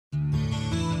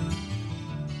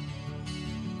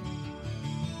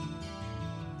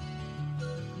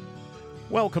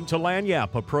Welcome to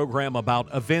Lagniappe, a program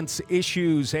about events,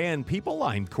 issues, and people.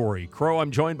 I'm Corey Crow. I'm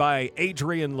joined by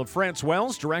Adrian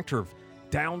LaFrance-Wells, Director of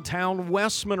Downtown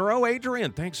West Monroe.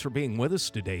 Adrian, thanks for being with us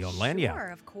today on Lagniappe. Sure,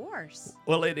 of course.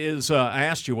 Well, it is, I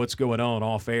asked you what's going on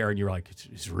off air, and you're like,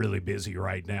 it's really busy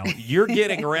right now. You're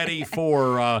getting ready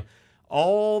for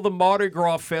all the Mardi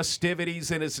Gras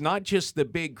festivities, and it's not just the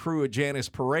big Crew of Janus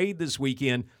parade this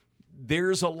weekend.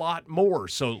 There's a lot more,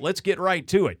 so let's get right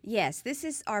to it. Yes, this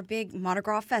is our big Mardi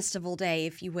Gras festival day,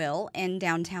 if you will, in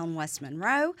downtown West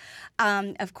Monroe.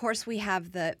 Of course, we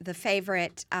have the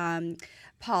favorite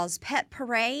Paul's Pet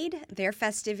Parade. Their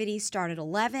festivities start at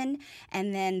 11,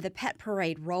 and then the Pet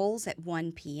Parade rolls at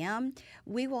 1 p.m.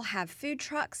 We will have food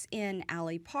trucks in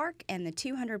Alley Park and the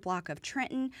 200 block of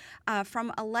Trenton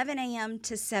from 11 a.m.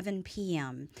 to 7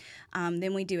 p.m.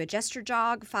 Then we do a gesture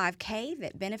jog 5K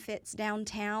that benefits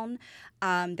downtown.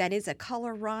 That is a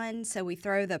color run, so we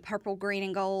throw the purple, green,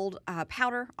 and gold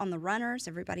powder on the runners.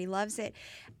 Everybody loves it.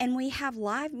 And we have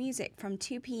live music from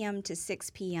 2 p.m. to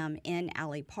 6 p.m. in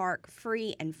Alley Park,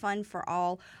 free and fun for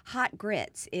all. Hot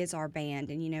Grits is our band,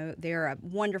 and, you know, they're a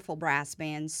wonderful brass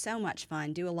band, so much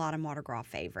fun, do a lot of Mardi Gras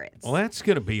favorites. Well, that's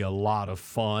going to be a lot of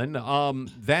fun.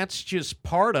 That's just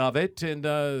part of it, and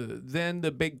then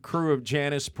the big Crew of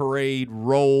Janus parade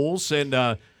rolls, and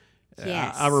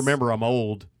Yes. I remember I'm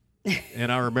old.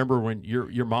 And I remember when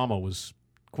your mama was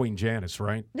Queen Janice,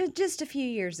 right? Just a few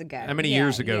years ago. How many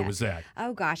years ago was that?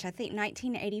 Oh, gosh, I think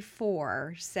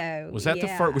 1984. So Was that the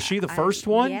first? Was she the first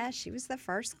one? Yeah, she was the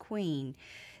first queen.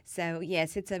 So,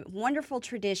 yes, it's a wonderful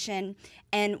tradition,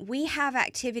 and we have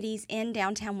activities in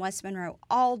downtown West Monroe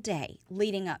all day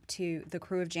leading up to the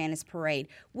Crew of Janus parade,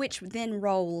 which then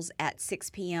rolls at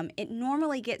 6 p.m. It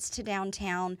normally gets to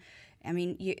downtown, I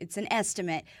mean, it's an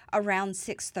estimate, around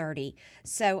 6:30.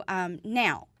 So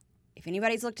now, if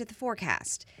anybody's looked at the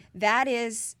forecast, that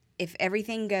is if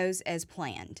everything goes as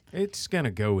planned. It's going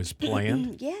to go as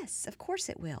planned. Yes, of course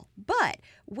it will. But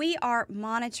we are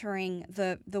monitoring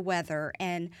the weather,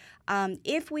 and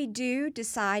if we do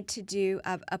decide to do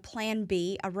a plan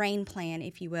B, a rain plan,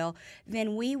 if you will,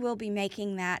 then we will be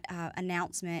making that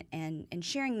announcement and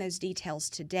sharing those details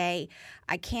today.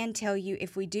 I can tell you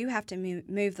if we do have to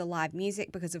move the live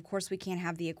music, because of course we can't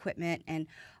have the equipment and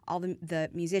all the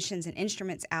musicians and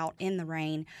instruments out in the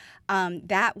rain,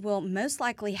 that will most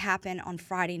likely happen on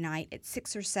Friday night at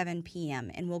 6 or 7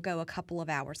 p.m. and we'll go a couple of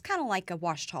hours, kind of like a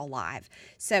Washta Live.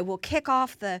 So we'll kick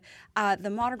off the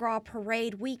Mardi Gras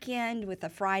parade weekend with a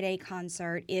Friday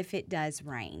concert if it does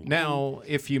rain. Now,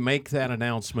 if you make that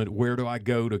announcement, where do I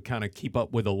go to kind of keep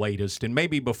up with the latest? And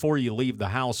maybe before you leave the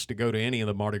house to go to any of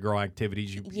the Mardi Gras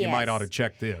activities, you might ought to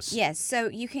check this. Yes, so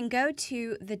you can go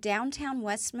to the Downtown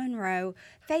West Monroe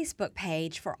Facebook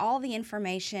page for all the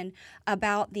information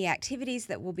about the activities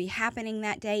that will be happening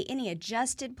that day, any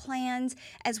adjusted plans,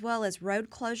 as well as road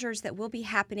closures that will be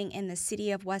happening in the city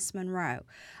of West Monroe.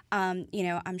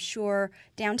 I'm sure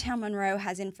downtown Monroe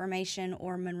has information,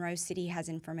 or Monroe City has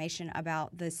information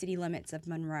about the city limits of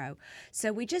Monroe.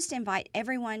 So we just invite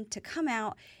everyone to come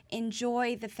out,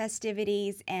 enjoy the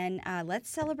festivities, and let's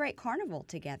celebrate Carnival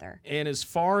together. And as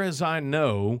far as I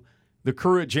know, the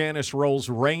Crew of Janus rolls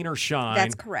rain or shine.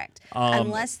 That's correct.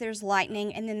 Unless there's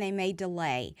lightning, and then they may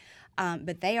delay.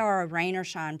 But they are a rain or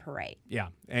shine parade. Yeah,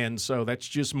 and so that's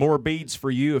just more beads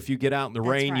for you. If you get out in the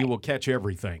rain, you will catch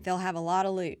everything. They'll have a lot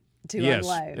of loot to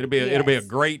unload. It'll be a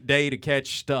great day to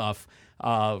catch stuff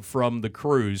from the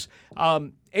cruise.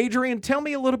 Adrian, tell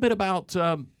me a little bit about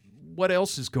what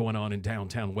else is going on in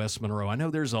downtown West Monroe. I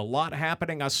know there's a lot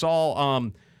happening. I saw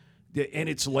and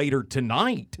it's later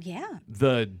tonight. Yeah.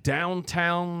 The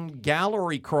downtown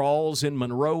gallery crawls in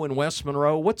Monroe and West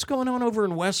Monroe. What's going on over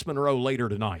in West Monroe later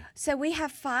tonight? So we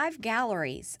have 5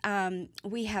 galleries.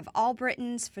 We have All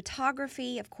Britain's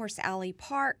Photography, of course, Alley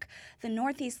Park, the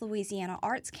Northeast Louisiana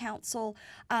Arts Council.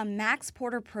 Max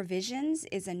Porter Provisions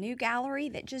is a new gallery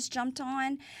that just jumped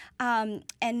on. And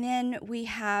then we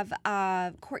have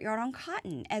Courtyard on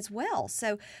Cotton as well.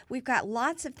 So we've got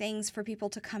lots of things for people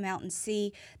to come out and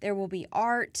see. There will be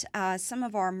art. Some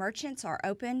of our merchants are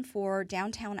open for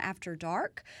downtown after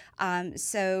dark.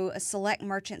 So select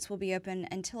merchants will be open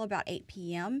until about 8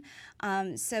 p.m.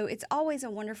 So it's always a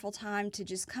wonderful time to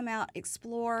just come out,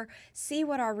 explore, see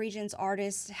what our region's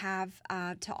artists have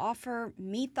to offer,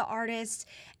 meet the artists,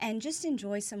 and just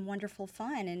enjoy some wonderful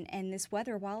fun and this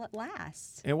weather while it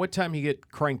lasts. And what time you get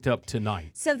cranked up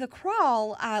tonight? So the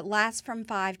crawl lasts from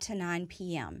 5 to 9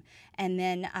 p.m. And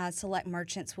then select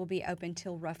merchants will be open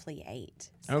till roughly 8.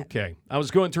 So. Okay. I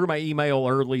was going through my email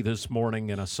early this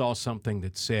morning, and I saw something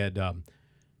that said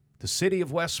the city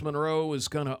of West Monroe is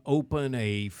going to open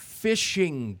a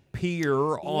fishing pier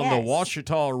on the Yes.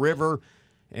 Washita River.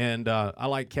 And I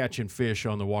like catching fish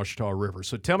on the Washita River.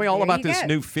 So tell me all There about you this go.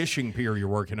 new fishing pier you're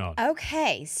working on.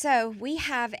 Okay, so we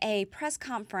have a press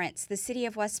conference, the City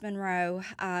of West Monroe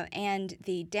and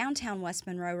the Downtown West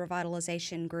Monroe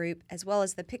Revitalization Group, as well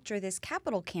as the Picture This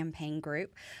Capital Campaign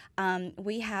Group.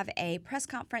 We have a press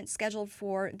conference scheduled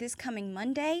for this coming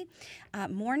Monday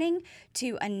morning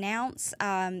to announce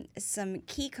some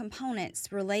key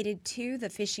components related to the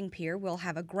fishing pier. We'll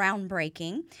have a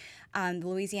groundbreaking. The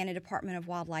Louisiana Department of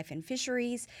Wildlife and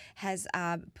Fisheries has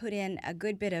put in a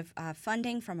good bit of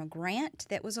funding from a grant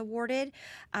that was awarded,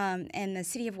 and the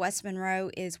City of West Monroe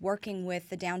is working with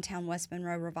the Downtown West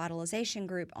Monroe Revitalization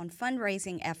Group on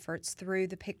fundraising efforts through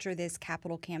the Picture This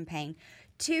Capital campaign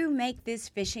to make this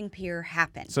fishing pier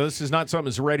happen. So this is not something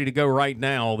that's ready to go right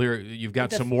now. You've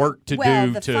got some work to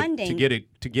well, do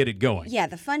to get it going. Yeah,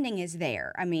 the funding is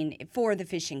there. I mean, for the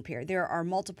fishing pier, there are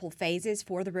multiple phases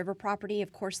for the river property.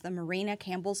 Of course, the marina,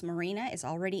 Campbell's Marina, is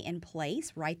already in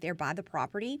place right there by the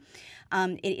property.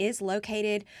 It is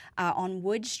located on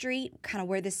Wood Street, kind of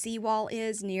where the seawall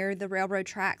is, near the railroad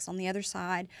tracks on the other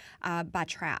side by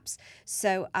traps.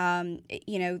 So,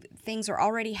 things are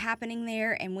already happening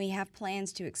there, and we have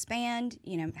plans to expand,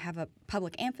 have a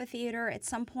public amphitheater at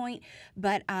some point.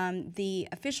 But the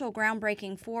official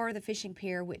groundbreaking for the fishing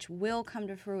pier, which will come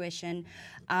to fruition,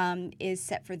 is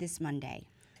set for this Monday.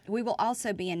 We will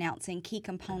also be announcing key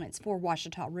components for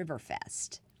Washita River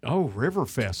Fest. Oh,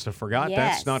 Riverfest. I forgot. Yes.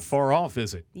 That's not far off,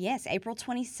 is it? Yes, April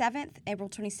 27th, April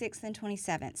 26th, and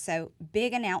 27th. So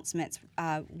big announcements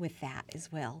with that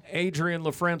as well. Adrian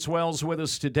LaFrance-Wells with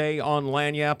us today on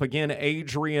Lagniappe. Again,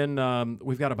 Adrian,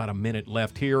 we've got about a minute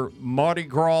left here. Mardi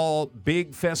Gras,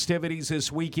 big festivities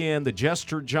this weekend, the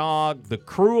Jester Jog, the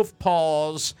Crew of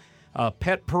Paws,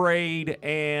 Pet Parade,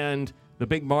 and the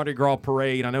big Mardi Gras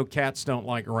parade. I know cats don't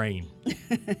like rain.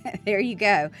 There you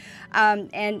go.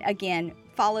 And again,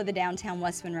 follow the Downtown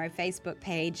West Monroe Facebook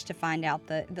page to find out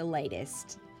the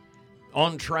latest.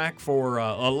 On track for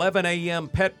 11 a.m.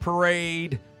 Pet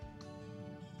Parade.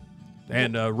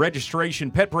 And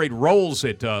registration, Pet Parade rolls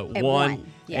at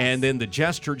 1. Yes. And then the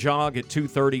Jester Jog at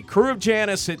 2:30. Crew of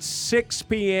Janus at 6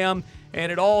 p.m. And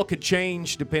it all could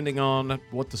change depending on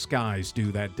what the skies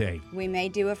do that day. We may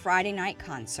do a Friday night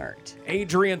concert.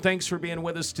 Adrian, thanks for being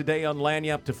with us today on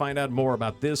Lagniappe. To find out more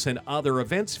about this and other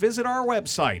events, visit our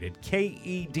website at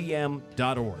kedm.org.